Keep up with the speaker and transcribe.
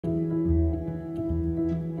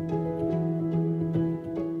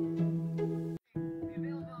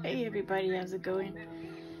everybody, how's it going?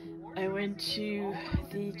 I went to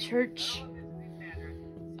the church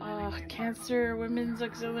Cancer Women's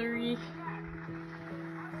Auxiliary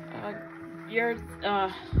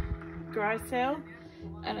garage sale,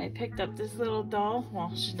 and I picked up this little doll.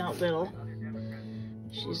 Well, she's not little,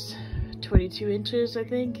 she's 22 inches, I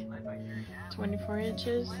think, 24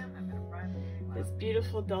 inches. This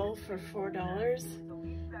beautiful doll for $4.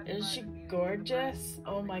 Isn't she gorgeous?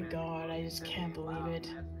 Oh my god, I just can't believe it.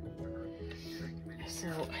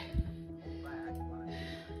 So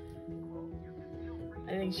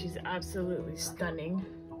I think she's absolutely stunning.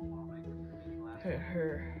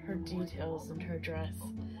 Her details in her dress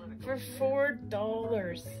for $4.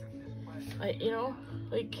 You know,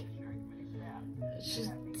 like, she's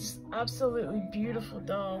just absolutely beautiful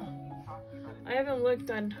doll. I haven't looked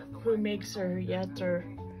on who makes her yet or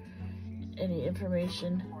any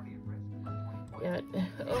information yet.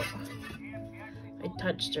 Oh, I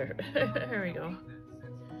touched her. There we go.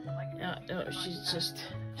 No,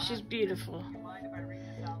 she's beautiful.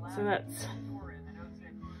 So that's,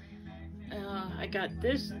 I got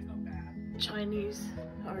this Chinese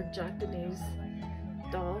or Japanese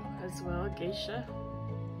doll as well, geisha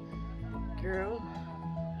girl,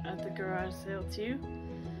 at the garage sale too,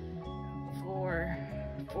 for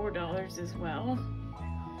 $4 as well.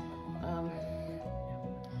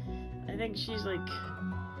 I think she's like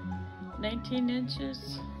 19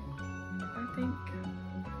 inches, I think,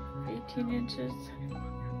 18 inches.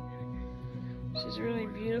 She's really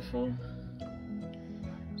beautiful.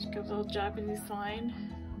 She's got a little Japanese sign.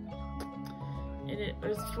 And it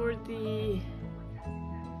was for the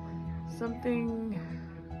something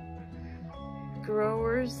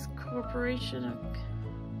Growers Corporation.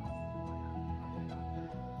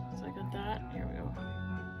 So I got that. Here we go.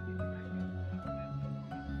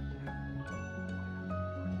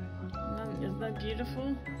 Isn't that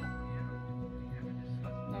beautiful?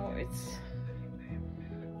 No,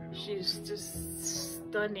 she's just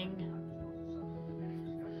stunning.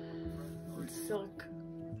 Silk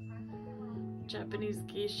Japanese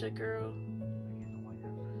geisha girl.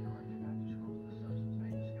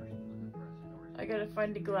 I gotta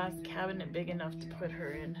find a glass cabinet big enough to put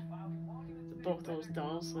her in, both those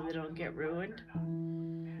dolls, so they don't get ruined.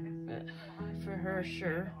 But for her,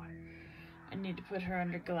 sure, I need to put her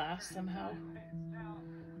under glass somehow.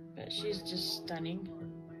 But she's just stunning.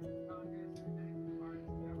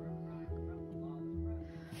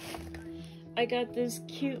 I got this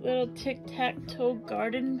cute little tic-tac-toe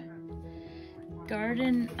garden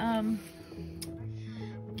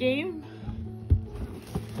game.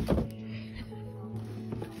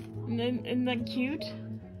 And then, isn't that cute?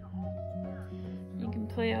 You can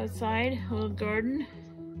play outside, a little garden.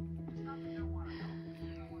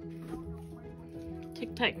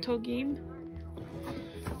 Tic-tac-toe game.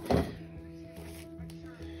 A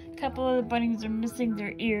couple of the bunnies are missing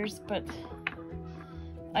their ears, but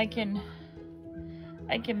I can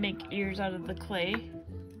make ears out of the clay.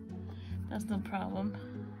 That's no problem.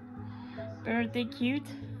 But aren't they cute?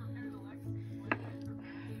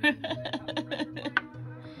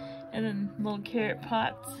 And then little carrot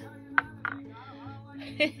pots.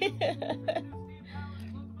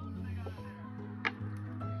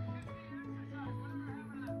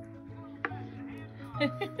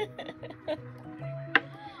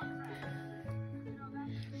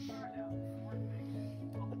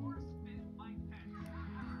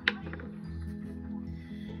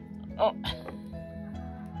 Oh.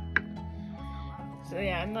 So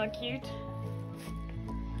yeah, isn't that cute?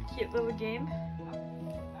 Cute little game.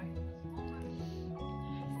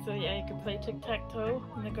 So yeah, you can play tic-tac-toe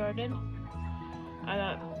in the garden.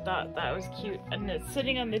 I thought that was cute. And it's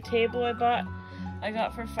sitting on the table I got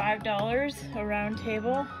for $5, a round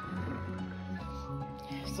table.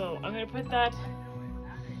 So I'm gonna put that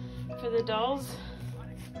for the dolls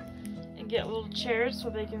and get little chairs so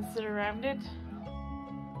they can sit around it.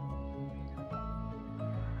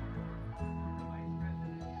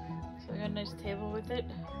 So I got a nice table with it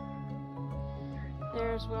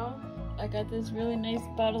there as well. I got this really nice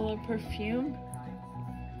bottle of perfume.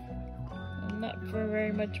 Not for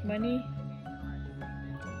very much money.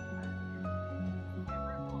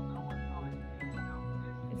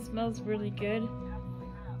 It smells really good.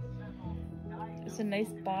 It's a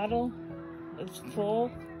nice bottle. It's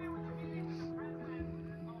full.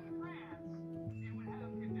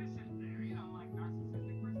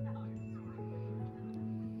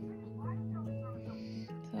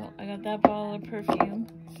 So I got that bottle of perfume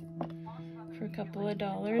for a couple of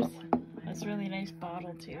dollars. That's a really nice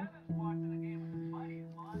bottle too.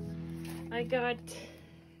 I got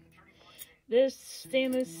this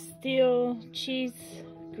stainless steel cheese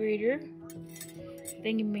vibrator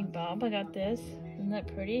thingy-bob. I got this. Isn't that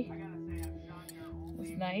pretty?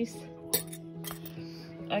 It's nice.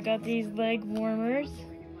 I got these leg warmers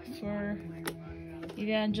for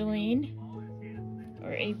Evangeline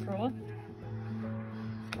or April.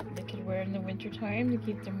 They could wear in the winter time to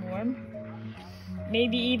keep them warm.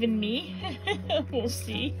 Maybe even me. We'll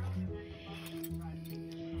see.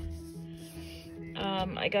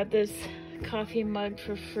 I got this coffee mug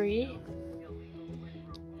for free.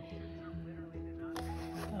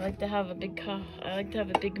 I like to have a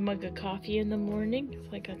big mug of coffee in the morning,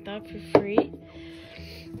 so I got that for free.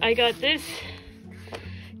 I got this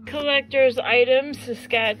collector's item,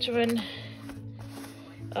 Saskatchewan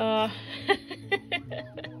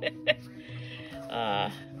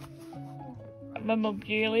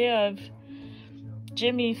memorabilia of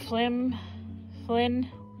Jimmy Flynn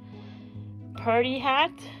party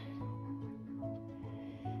hat.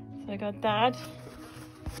 So I got that,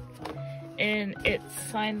 and it's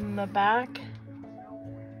signed on the back.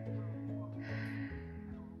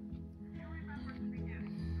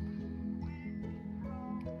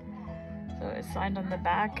 So it's signed on the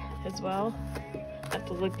back as well. I have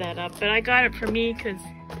to look that up, but I got it for me because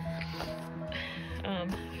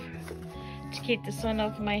to keep the sun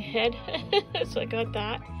off my head. So I got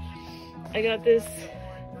that. I got this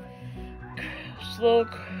slow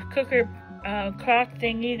cooker crock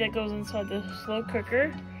thingy that goes inside the slow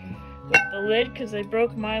cooker with the lid, because I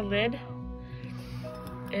broke my lid,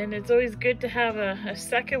 and it's always good to have a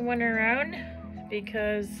second one around,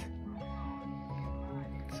 because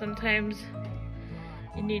sometimes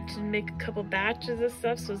you need to make a couple batches of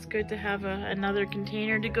stuff, so it's good to have another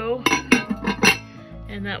container to go,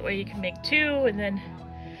 and that way you can make two and then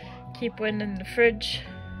keep one in the fridge.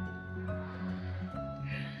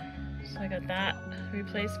 So I got that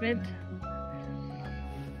replacement.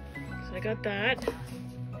 So I got that.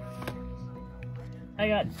 I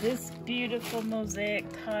got this beautiful mosaic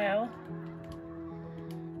tile,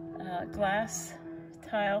 glass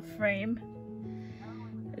tile frame.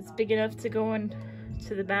 It's big enough to go into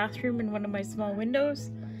the bathroom in one of my small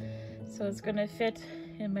windows. So it's gonna fit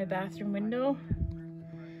in my bathroom window.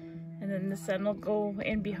 And then the sun will go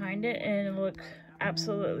in behind it and it'll look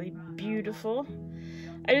absolutely beautiful.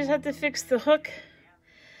 I just have to fix the hook,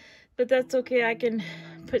 but that's okay. I can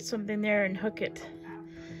put something there and hook it,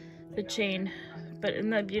 the chain. But isn't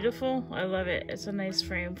that beautiful? I love it. It's a nice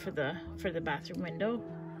frame for the bathroom window.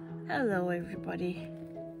 Hello everybody.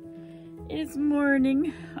 It is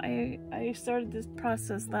morning. I started this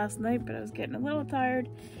process last night, but I was getting a little tired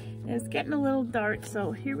and it's getting a little dark,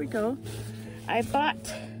 so here we go. I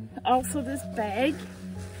bought also this bag.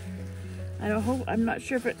 I'm not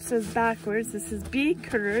sure if it says backwards. This is Be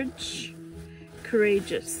Courageous.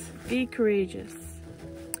 Be courageous.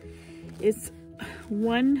 It's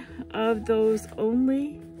one of those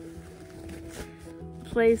only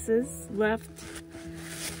places left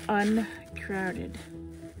uncrowded.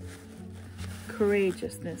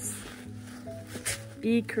 Courageousness.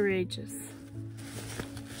 Be courageous.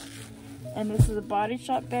 And this is a Body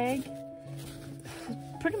Shop bag.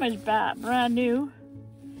 It's pretty much brand new.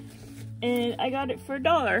 And I got it for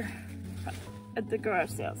 $1 at the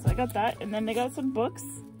garage sale. So I got that, and then I got some books.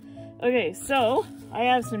 Okay, so I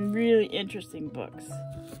have some really interesting books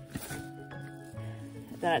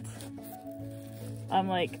that I'm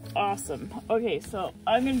like, awesome. Okay, so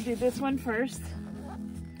I'm gonna do this one first.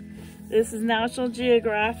 This is National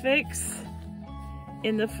Geographic's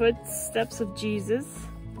In the Footsteps of Jesus.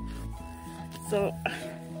 So,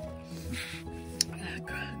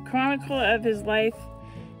 chronicle of his life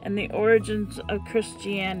and the origins of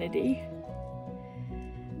Christianity.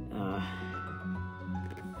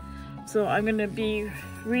 So I'm gonna be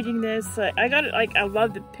reading this. I got it, like, I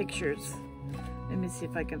love the pictures. Let me see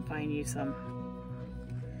if I can find you some.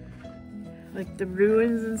 Like the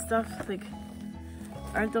ruins and stuff, like,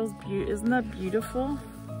 aren't those isn't that beautiful?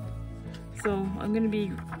 So I'm gonna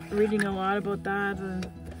be reading a lot about that and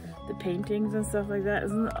the paintings and stuff like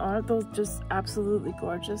that. Aren't those just absolutely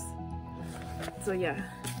gorgeous? So yeah,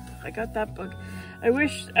 I got that book. I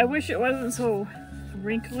wish it wasn't so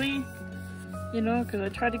wrinkly, you know, because I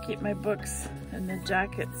try to keep my books and the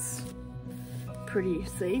jackets pretty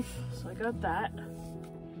safe. So I got that.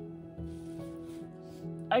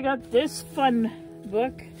 I got this fun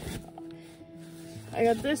book.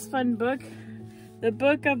 The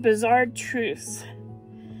Book of Bizarre Truths.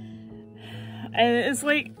 And it's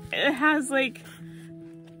like, it has like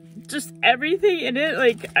just everything in it.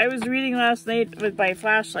 Like, I was reading last night with my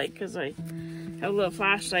flashlight, because I have a little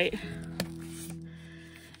flashlight.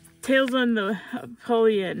 Tales on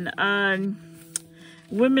Napoleon,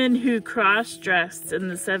 women who cross-dressed in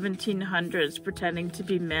the 1700s pretending to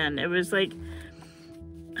be men. It was like,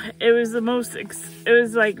 it was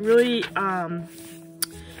like really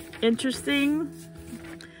interesting.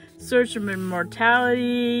 Search of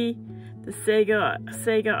Immortality, the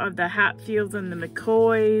saga of the Hatfields and the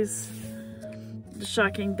McCoys, the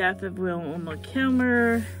shocking death of Wilma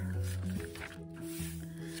Kilmer,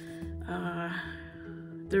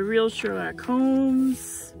 the real Sherlock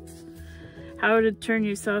Holmes, how to turn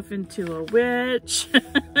yourself into a witch.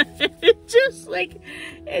 It's just like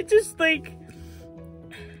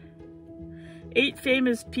 8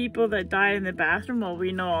 famous people that died in the bathroom. Well,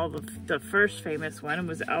 we know all the first famous one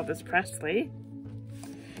was Elvis Presley.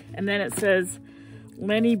 And then it says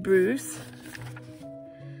Lenny Bruce,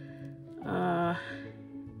 El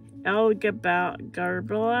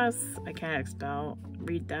Garbelas, I can't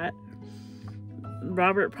read that,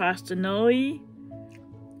 Robert Postinelli,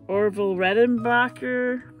 Orville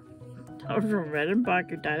Redenbacher. Orville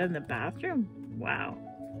Redenbacher died in the bathroom? Wow.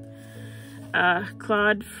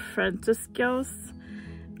 Claude Franciscos,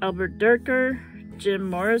 Albert Durker, Jim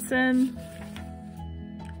Morrison.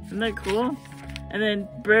 Isn't that cool? And then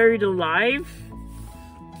Buried Alive.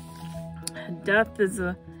 Death is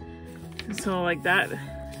a, so like that,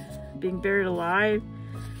 being buried alive.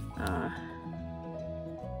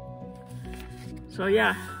 So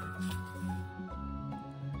yeah.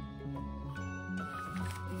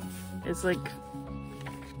 It's like,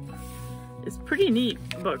 it's pretty neat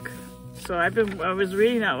book. So I was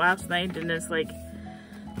reading that last night, and it's like,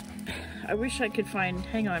 I wish I could find,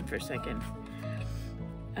 hang on for a second.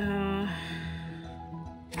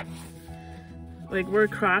 Like where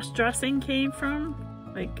cross-dressing came from.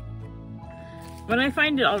 Like, when I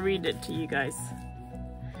find it, I'll read it to you guys.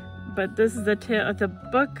 But this is the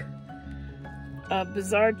book of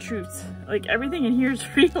Bizarre Truths. Like, everything in here is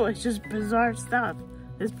real, it's just bizarre stuff.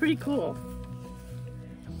 It's pretty cool.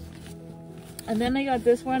 And then I got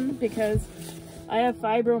this one because I have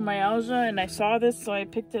fibromyalgia and I saw this, so I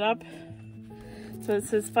picked it up. So it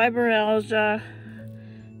says fibromyalgia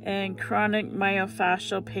and chronic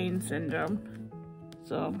myofascial pain syndrome.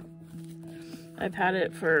 So I've had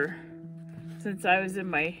it since I was in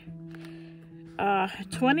my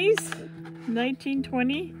 20s,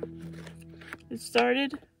 1920 it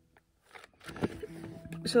started.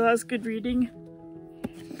 So that's good reading.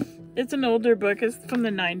 It's an older book, it's from the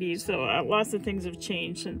 90s, so lots of things have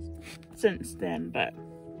changed since then, but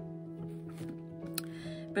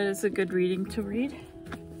it's a good reading to read.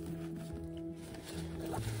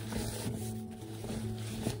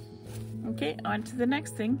 Okay, on to the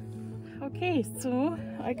next thing. Okay, so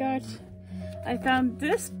I found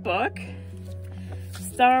this book,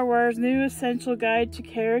 Star Wars New Essential Guide to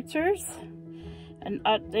Characters, an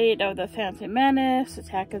update of the Phantom Menace,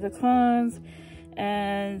 Attack of the Clones,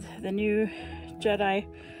 and the new Jedi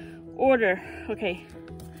Order. Okay,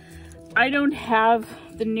 I don't have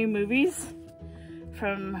the new movies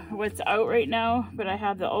from what's out right now, but I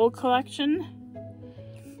have the old collection.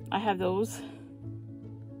 I have those.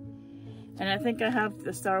 And I think I have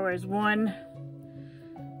the Star Wars 1,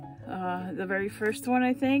 the very first one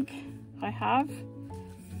I think I have.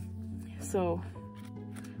 So,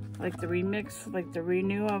 like the remix, like the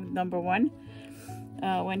renew of number 1,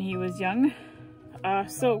 when he was young.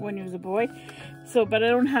 So when he was a boy. So, but I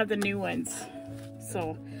don't have the new ones.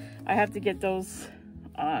 So, I have to get those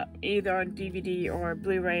either on DVD or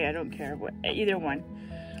Blu-ray. I don't care, either one.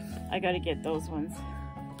 I gotta get those ones.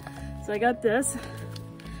 So I got this.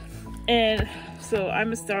 And so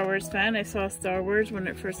I'm a Star Wars fan. I saw Star Wars when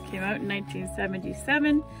it first came out in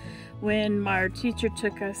 1977, when our teacher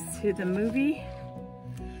took us to the movie.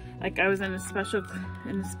 Like, I was in a special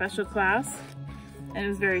class, and it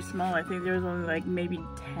was very small. I think there was only like maybe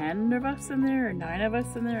 10 of us in there, or 9 of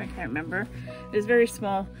us in there. I can't remember. It was very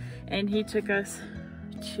small, and he took us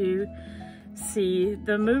to see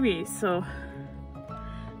the movie. So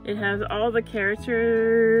it has all the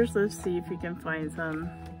characters. Let's see if we can find some.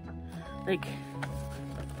 Like,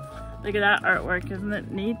 look at that artwork, isn't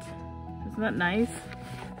it neat? Isn't that nice?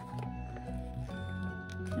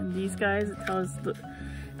 And these guys, it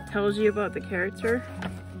tells you about the character.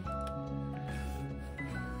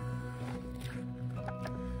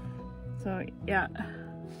 So yeah,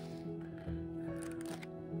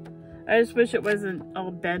 I just wish it wasn't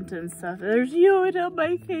all bent and stuff. There's Yoda,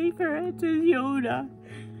 my favorite is Yoda.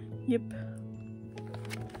 Yep.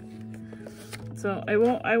 So I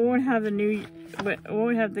won't have the new, but I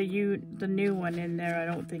won't have the new one in there. I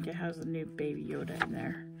don't think it has the new Baby Yoda in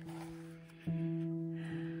there,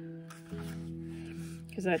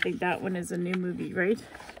 because I think that one is a new movie, right?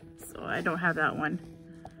 So I don't have that one.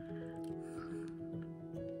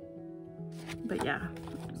 But yeah,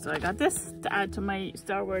 so I got this to add to my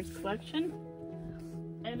Star Wars collection.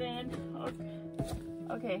 And then,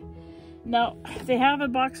 okay, now they have a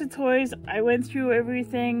box of toys. I went through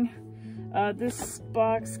everything. This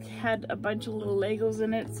box had a bunch of little Legos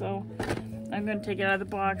in it, so I'm going to take it out of the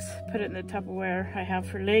box, put it in the Tupperware I have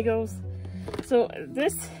for Legos. So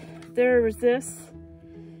this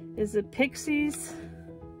is a Pixies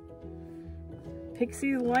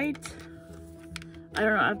light. I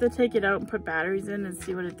don't know, I have to take it out and put batteries in and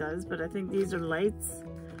see what it does, but I think these are lights.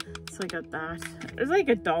 So I got that. It was like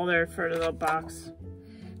 $1 for a little box.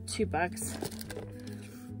 $2.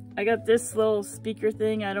 I got this little speaker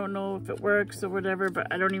thing. I don't know if it works or whatever, but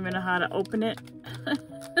I don't even know how to open it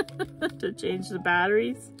to change the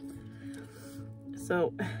batteries.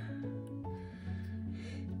 So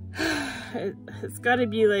it's got to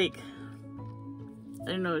be like,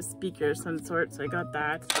 I don't know, a speaker of some sort. So I got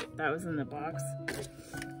that. That was in the box.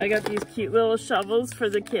 I got these cute little shovels for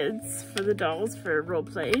the kids, for the dolls, for role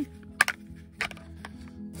play.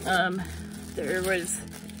 There was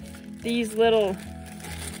these little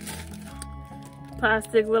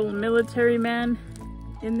plastic little military man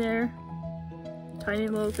in there. Tiny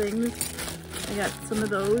little things. I got some of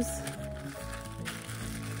those.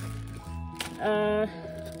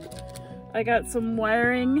 I got some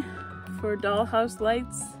wiring for dollhouse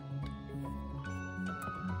lights.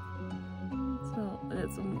 So I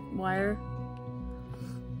got some wire.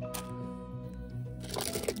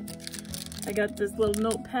 I got this little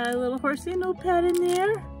notepad, little horsey notepad in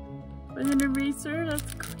there with an eraser.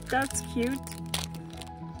 That's cute.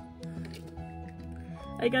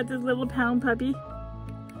 I got this little pound puppy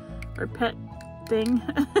or pet thing.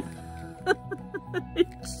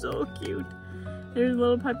 It's so cute. There's a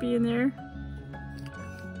little puppy in there.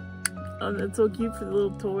 Oh, that's so cute for the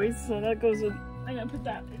little toys. So that goes with, I'm gonna put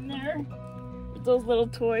that in there with those little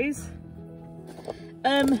toys.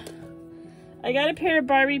 I got a pair of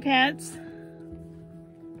Barbie pants.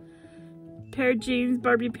 Pair of jeans,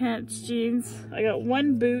 Barbie pants, jeans. I got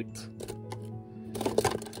one boot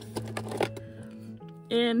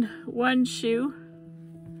and one shoe.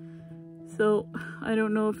 So I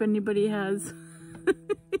don't know if anybody has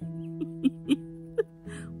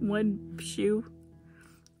one shoe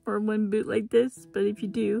or one boot like this, but if you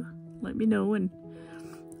do, let me know and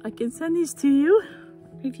I can send these to you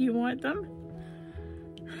if you want them.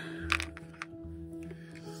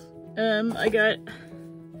 I got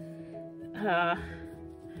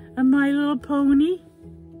a My Little Pony.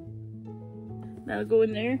 That'll go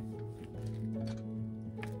in there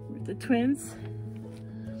with the twins.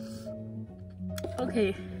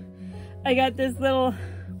 Okay, I got this little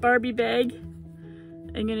Barbie bag.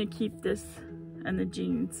 I'm gonna keep this and the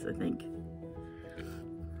jeans, I think.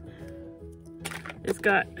 It's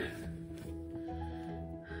got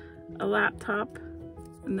a laptop.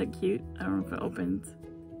 Isn't that cute? I don't know if it opens.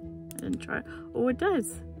 I didn't try. Oh, it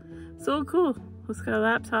does. So cool. It's got a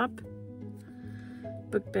laptop.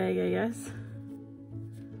 Book bag, I guess.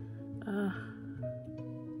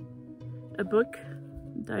 A book.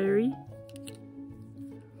 Diary.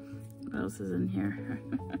 What else is in here?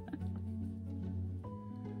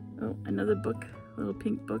 Oh, another book. A little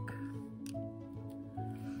pink book.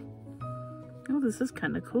 Oh, this is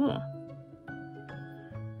kind of cool.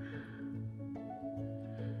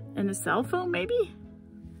 And a cell phone, maybe?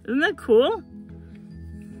 Isn't that cool?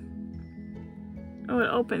 Oh, it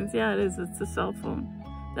opens. Yeah, it is. It's a cell phone.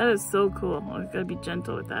 That is so cool. I gotta be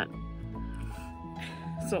gentle with that.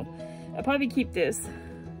 So, I'll probably keep this.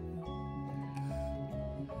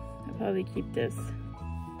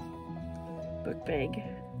 Book bag.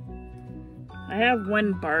 I have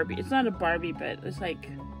one Barbie. It's not a Barbie, but it's like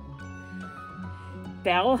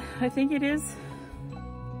Belle, I think it is.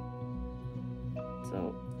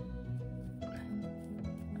 So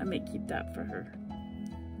I may keep that for her.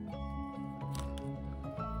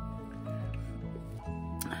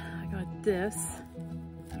 I got this.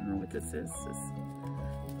 I don't know what this is.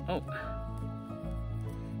 Oh,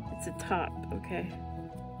 it's a top. Okay.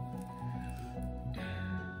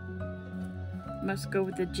 Must go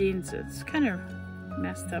with the jeans. It's kind of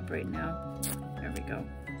messed up right now. There we go.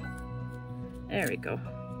 There we go.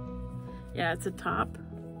 Yeah, it's a top.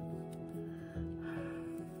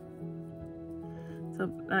 So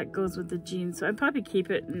that goes with the jeans. So I'd probably keep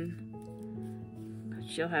it and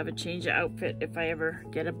she'll have a change of outfit if I ever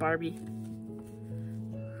get a Barbie.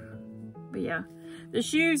 But yeah, the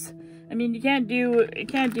shoes, I mean, you can't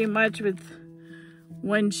do much with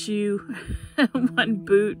one shoe, one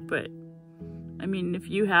boot, but I mean, if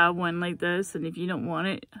you have one like this and if you don't want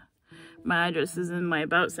it, my address is in my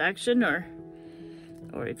about section, or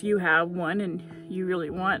Or if you have one and you really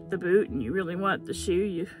want the boot and you really want the shoe,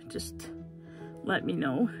 you just let me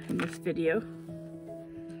know in this video.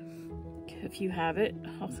 If you have it,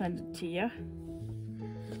 I'll send it to you.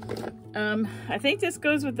 I think this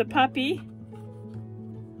goes with the puppy.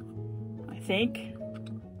 I think.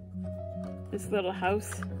 This little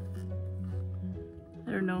house.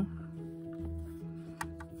 I don't know.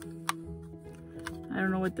 I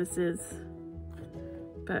don't know what this is.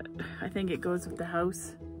 But I think it goes with the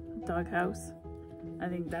house. Dog house. I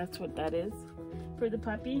think that's what that is for the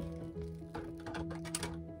puppy.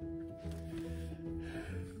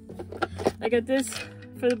 I got this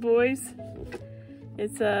for the boys.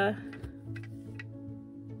 It's a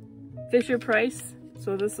Fisher Price,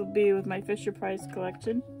 so this will be with my Fisher Price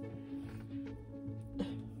collection.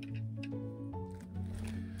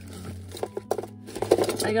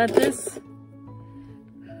 I got this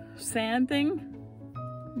sand thing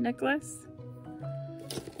necklace,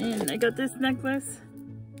 and I got this necklace.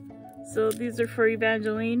 So these are for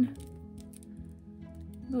Evangeline.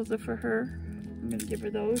 Those are for her. I'm gonna give her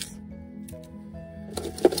those.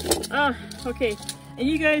 Oh, okay. And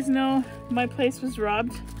you guys know my place was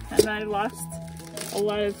robbed and I lost a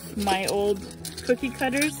lot of my old cookie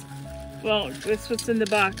cutters. Well, this what's in the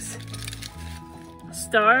box.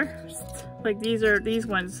 Star, like these are these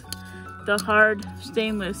ones, the hard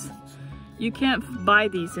stainless. You can't buy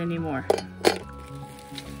these anymore.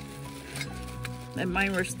 And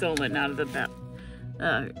mine were stolen out of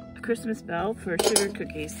the Christmas bell for sugar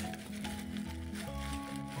cookies.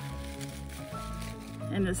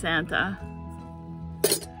 And the Santa.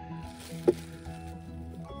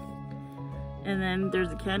 And then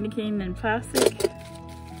there's a candy cane in plastic,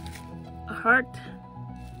 a heart,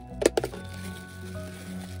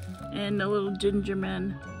 and a little ginger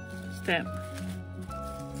man stamp.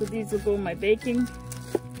 So these will go in my baking.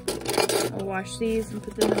 I'll wash these and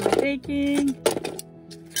put them in my baking.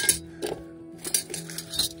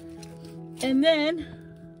 And then,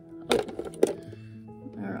 oh,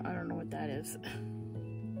 I don't know what that is.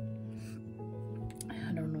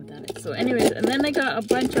 I don't know what that is. So anyways, and then I got a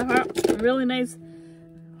bunch of really nice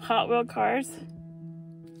Hot Wheel cars.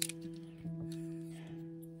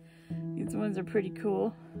 These ones are pretty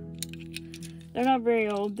cool. They're not very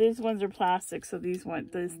old. These ones are plastic, so this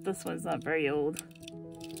one's not very old.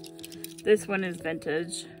 This one is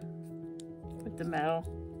vintage with the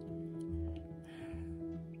metal.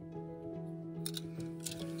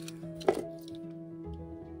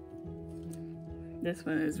 This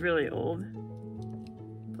one is really old.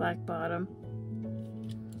 Black bottom.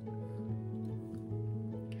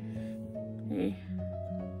 Okay.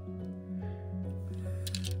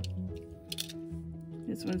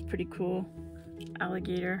 This one's pretty cool.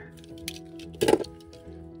 Alligator.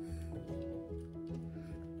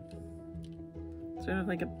 Sort of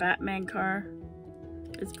like a Batman car.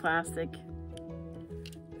 It's plastic.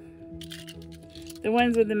 The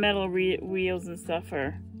ones with the metal wheels and stuff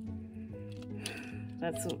are,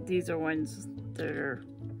 these are ones that are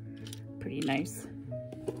pretty nice.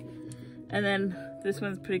 And then this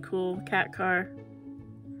one's pretty cool, cat car,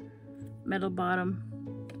 metal bottom.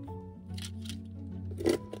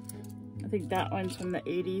 I think that one's from the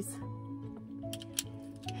 80s.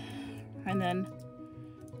 And then,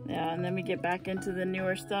 yeah, and then we get back into the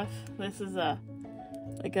newer stuff. This is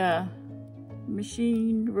like a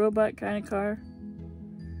machine, robot kind of car.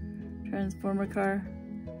 Transformer car.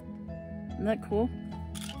 Isn't that cool?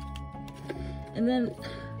 And then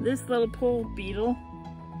this little pole beetle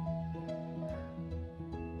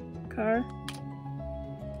car.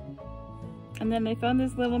 And then I found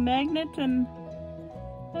this little magnet, and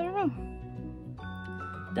I don't know,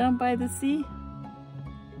 down by the sea.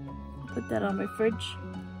 Put that on my fridge.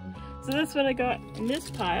 So that's what I got in this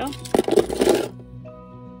pile.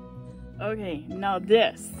 Okay, now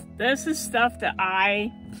this is stuff that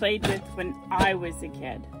I played with when I was a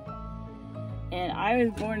kid. And I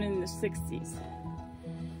was born in the 60s.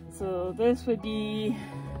 So this would be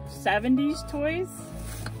 70s toys.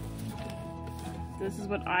 This is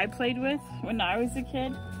what I played with when I was a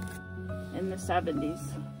kid in the 70s.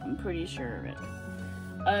 I'm pretty sure of it.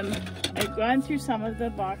 I've gone through some of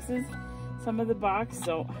the boxes,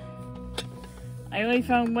 so I only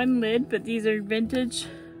found one lid, but these are vintage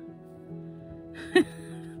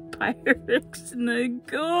Pyrex and the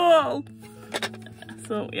gold.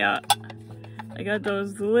 So yeah, I got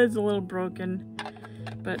those. The lid's a little broken,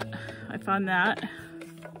 but I found that.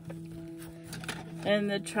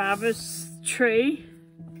 And the Travis tray.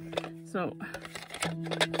 So,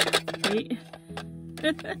 wait.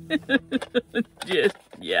 Just,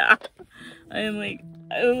 yeah. I'm like,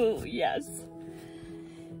 oh, yes.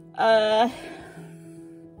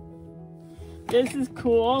 This is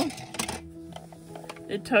cool.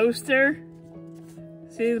 The toaster.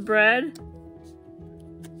 See the bread?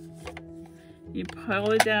 You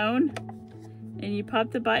pull it down and you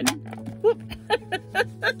pop the button. Whoop.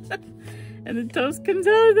 And the toast comes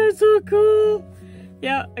out. That's so cool.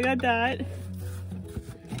 Yeah, I got that. Do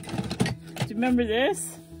you remember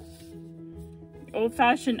this?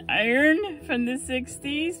 Old-fashioned iron from the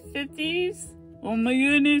 60s, 50s. Oh my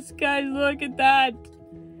goodness, guys, look at that.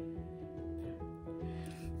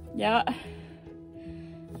 Yeah,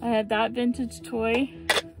 I had that vintage toy.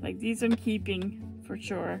 Like, these I'm keeping for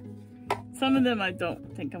sure. Some of them I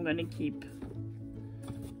don't think I'm gonna keep.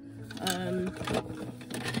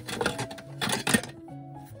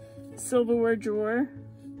 Silverware drawer,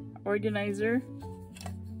 organizer.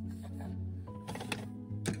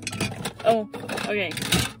 Oh, okay.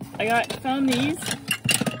 I found these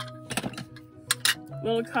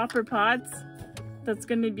little copper pots. That's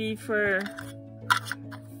gonna be for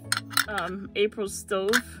April's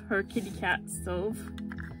stove, her kitty cat stove.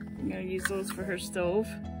 I'm gonna use those for her stove.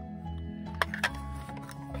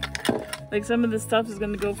 Like, some of the stuff is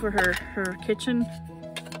gonna go for her kitchen.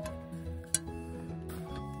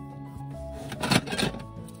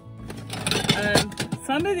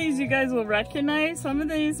 Some of these you guys will recognize. Some of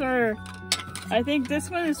these are, I think this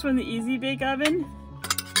one is from the Easy Bake Oven.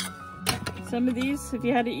 Some of these, if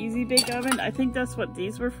you had an Easy Bake Oven, I think that's what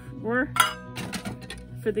these were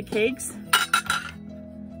for the cakes.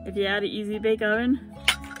 If you had an Easy Bake Oven.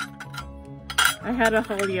 I had a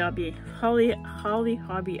Holly Hobby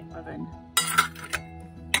oven.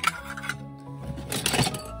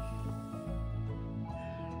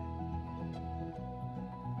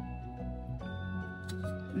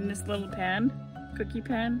 And this little pan, cookie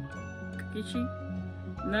sheet,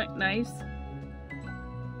 nice.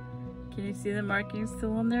 Can you see the markings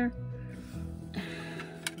still on there?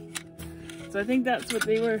 So I think that's what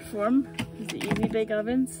they were from, is the Easy Bake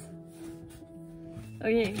Ovens.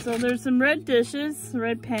 Okay, so there's some red dishes,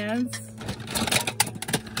 red pans.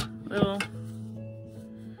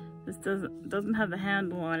 This doesn't have the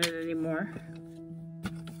handle on it anymore.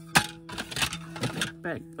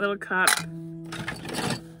 But little cup.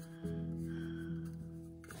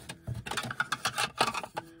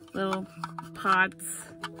 Little pots.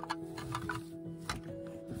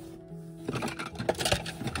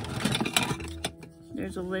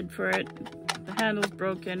 There's a lid for it. The handle's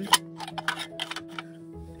broken.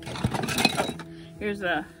 Oh, here's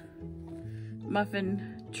a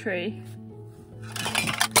muffin tray.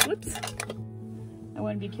 Whoops. I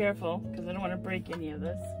want to be careful because I don't want to break any of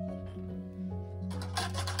this.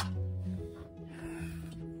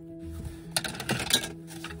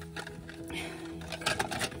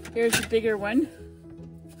 Here's a bigger one.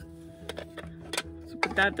 So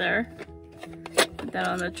put that there. Put that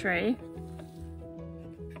on the tray.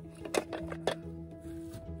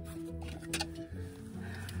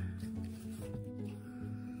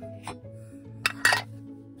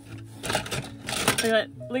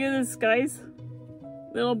 Look at this, guys.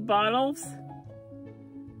 Little bottles.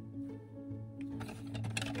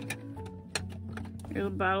 Here's a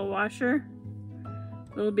bottle washer.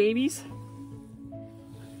 Little babies.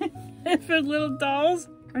 For little dolls.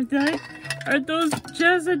 Aren't those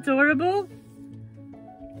just adorable?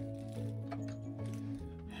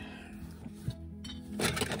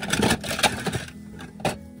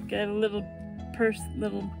 Got a little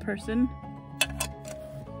person.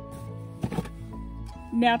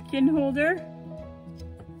 Napkin holder.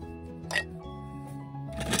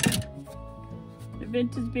 A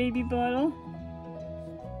vintage baby bottle.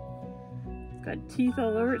 It's got teeth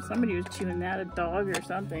all over it. Somebody was chewing that, a dog or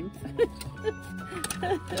something.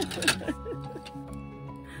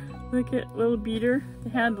 Look at little beater. The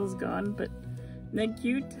handle's gone, but isn't that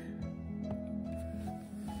cute?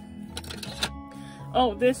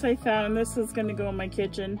 Oh, this I found. This is gonna go in my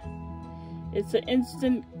kitchen. It's an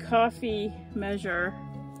instant coffee measure.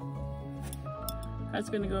 That's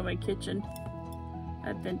gonna go in my kitchen.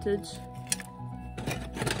 At vintage.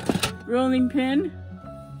 Rolling pin.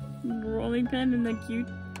 Rolling pin, isn't that cute?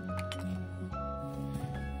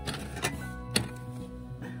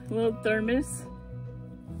 Little thermos.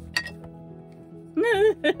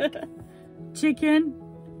 Chicken.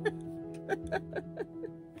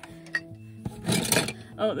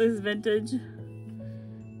 Oh, this is vintage.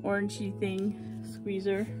 Orangey thing.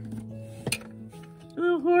 Squeezer. A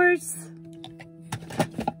little horse.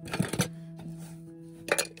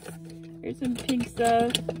 Here's some pink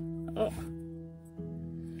stuff. Oh.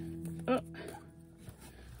 Oh.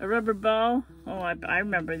 A rubber ball. Oh, I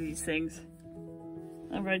remember these things.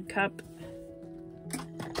 A red cup.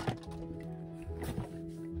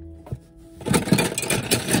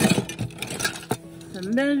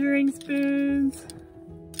 some measuring spoons.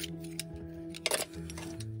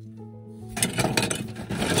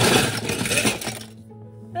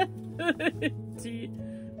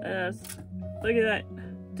 Look at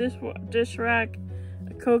that dish rack,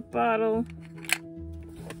 a Coke bottle.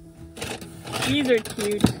 These are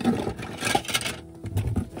cute.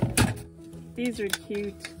 These are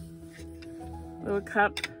cute. Little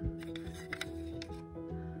cup.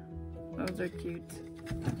 Those are cute.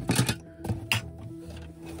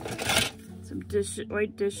 Some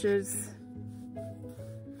white dishes.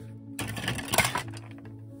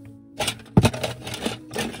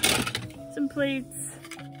 Some plates.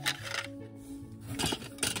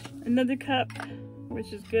 Another cup,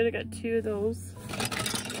 which is good. I got 2 of those.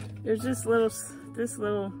 There's this little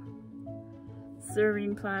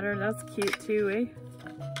serving platter. That's cute too, eh?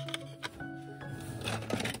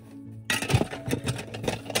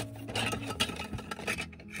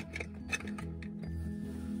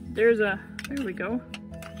 There we go.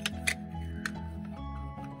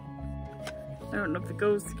 I don't know if it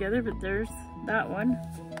goes together, but there's that one.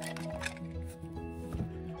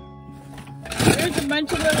 There's a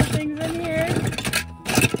bunch of little things in here.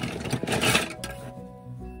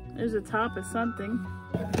 There's a top of something.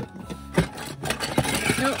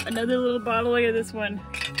 Oh, another little bottle. Look at this one.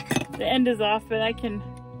 The end is off, but I can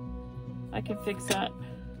fix that.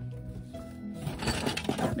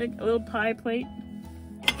 Make a little pie plate.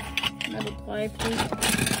 Another pie plate.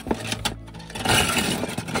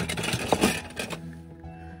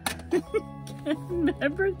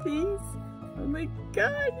 Remember these? Oh my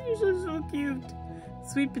god, these are so cute.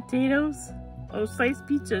 Sweet potatoes. Oh, sliced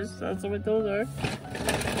peaches. That's what those are.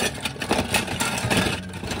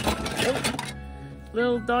 Oh,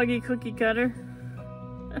 little doggy cookie cutter.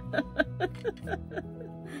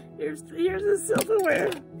 Here's the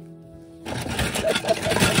silverware.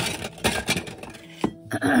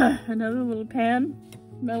 Another little pan,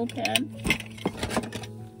 metal pan.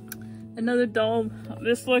 Another doll.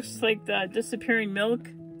 This looks like the disappearing milk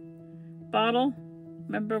bottle.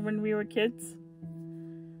 Remember when we were kids?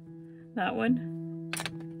 That one.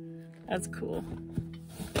 That's cool.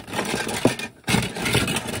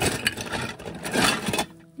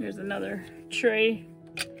 Here's another tray.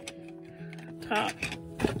 Top.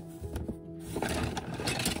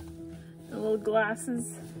 The little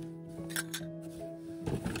glasses.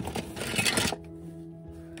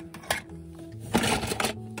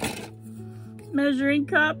 Measuring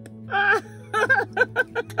cup.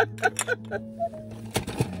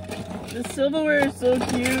 The silverware is so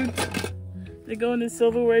cute. They go in the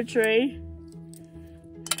silverware tray.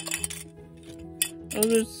 Oh,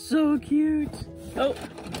 they're so cute. Oh.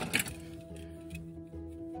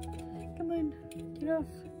 Come on, get off.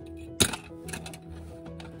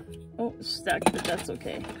 Oh, it's stuck, but that's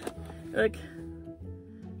okay. Look,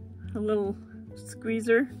 a little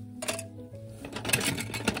squeezer.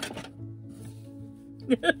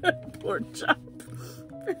 Pork chop.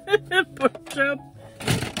 Pork chop.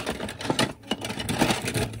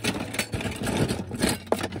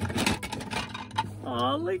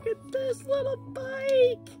 Oh, look at this little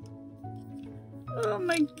bike. Oh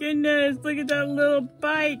my goodness, look at that little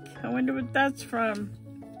bike. I wonder what that's from.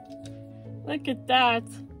 Look at that.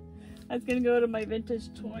 That's gonna go to my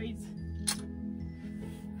vintage toys.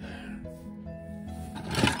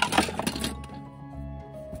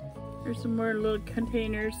 There's some more little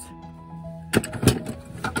containers.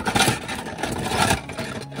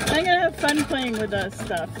 I'm gonna have fun playing with that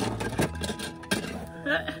stuff.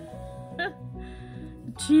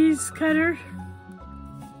 Cheese cutter.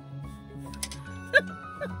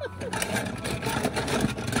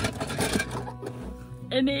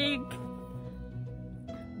 An egg.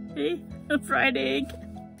 Hey, a fried egg.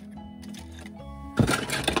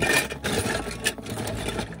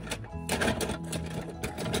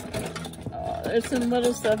 Oh, there's some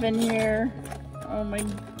little stuff in here. Oh my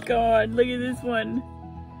god, look at this one.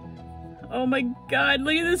 Oh my god,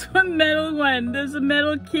 look at this one metal one. There's a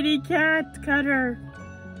metal kitty cat cutter.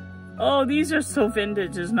 Oh, these are so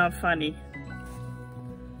vintage, it's not funny.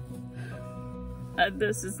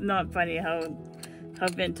 This is not funny how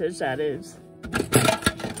vintage that is.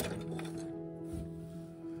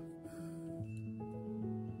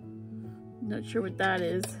 Not sure what that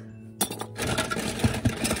is.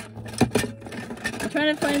 I'm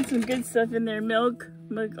trying to find some good stuff in there. Milk,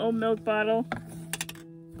 old milk bottle.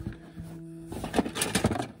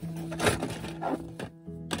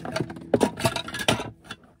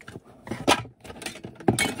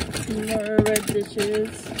 More red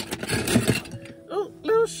dishes. Oh,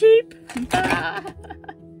 little sheep. Ah.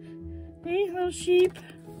 Hey, little sheep.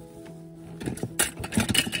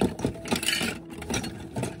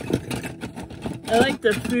 I like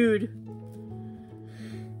the food.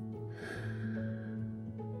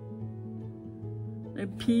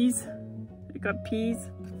 And peas. I got peas.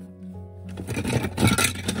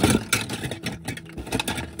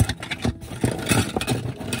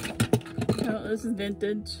 Oh, this is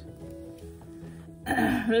vintage.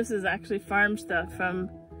 This is actually farm stuff from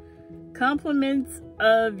Compliments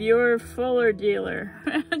of Your Fuller Dealer.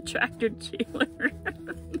 Tractor dealer.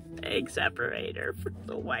 Egg separator for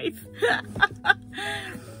the wife.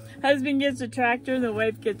 Husband gets a tractor, the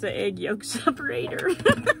wife gets an egg yolk separator.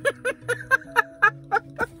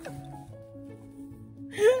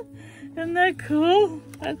 Isn't that cool?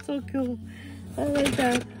 That's so cool. I like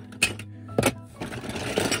that.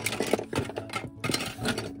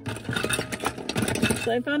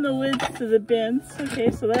 So I found the lids to the bins. Okay,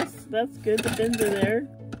 so that's good. The bins are there.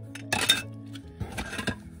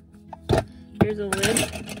 Here's a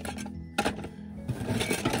lid.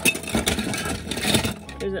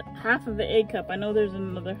 There's a half of the egg cup. I know there's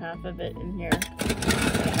another half of it in here.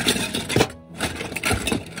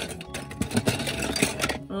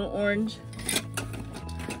 A little orange.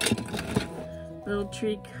 Little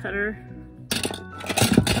tree cutter.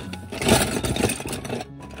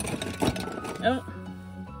 Oh.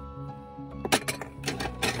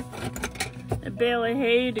 A bale of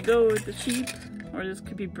hay to go with the sheep. Or this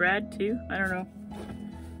could be Brad too. I don't know.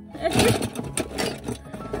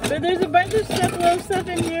 But there's a bunch of stuff, little stuff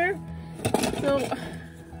in here. So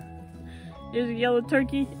there's a yellow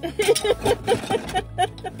turkey.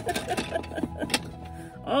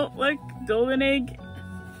 Oh, look, golden egg.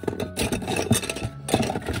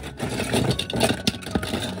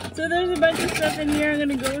 So there's a bunch of stuff in here I'm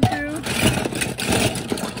gonna go through.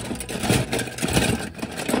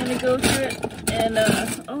 It, and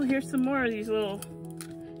oh, here's some more of these little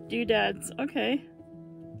doodads. Okay.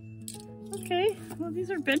 Okay, well these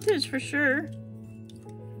are vintage for sure.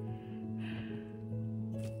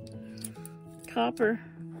 Copper.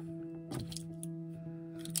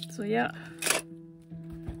 So yeah.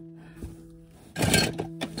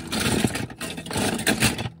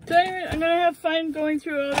 So anyway, I'm gonna have fun going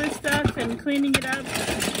through all this stuff and cleaning it up.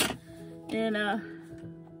 And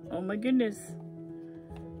oh my goodness.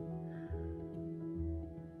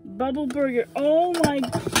 Bubble burger. Oh my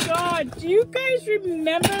god. Do you guys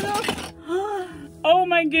remember those? Oh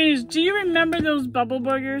my goodness. Do you remember those bubble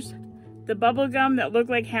burgers? The bubble gum that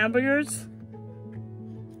looked like hamburgers?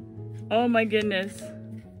 Oh my goodness.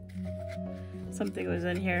 Something was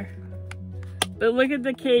in here. But look at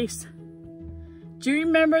the case. Do you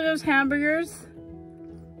remember those hamburgers?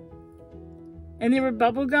 And they were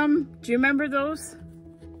bubble gum. Do you remember those?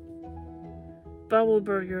 Bubble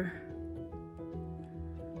burger.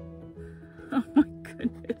 Oh my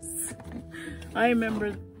goodness. I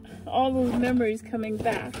remember all those memories coming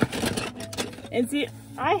back. And see,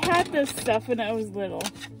 I had this stuff when I was little.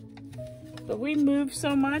 But we moved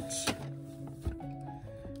so much,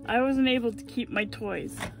 I wasn't able to keep my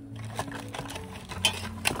toys.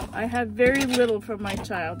 I have very little from my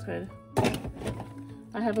childhood.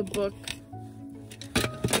 I have a book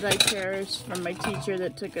that I cherish from my teacher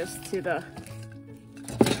that took us to the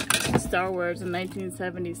Star Wars in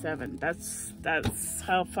 1977. That's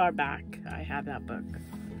how far back I have that book.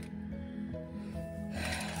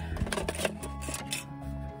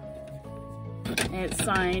 And it's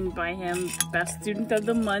signed by him, Best Student of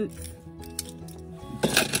the Month.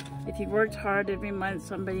 If you worked hard every month,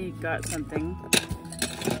 somebody got something.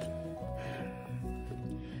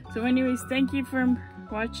 So anyways, thank you for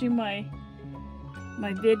watching my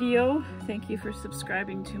video. Thank you for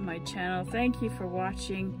subscribing to my channel. Thank you for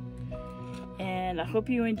watching. And I hope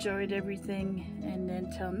you enjoyed everything. And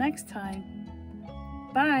until next time,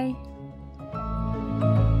 bye.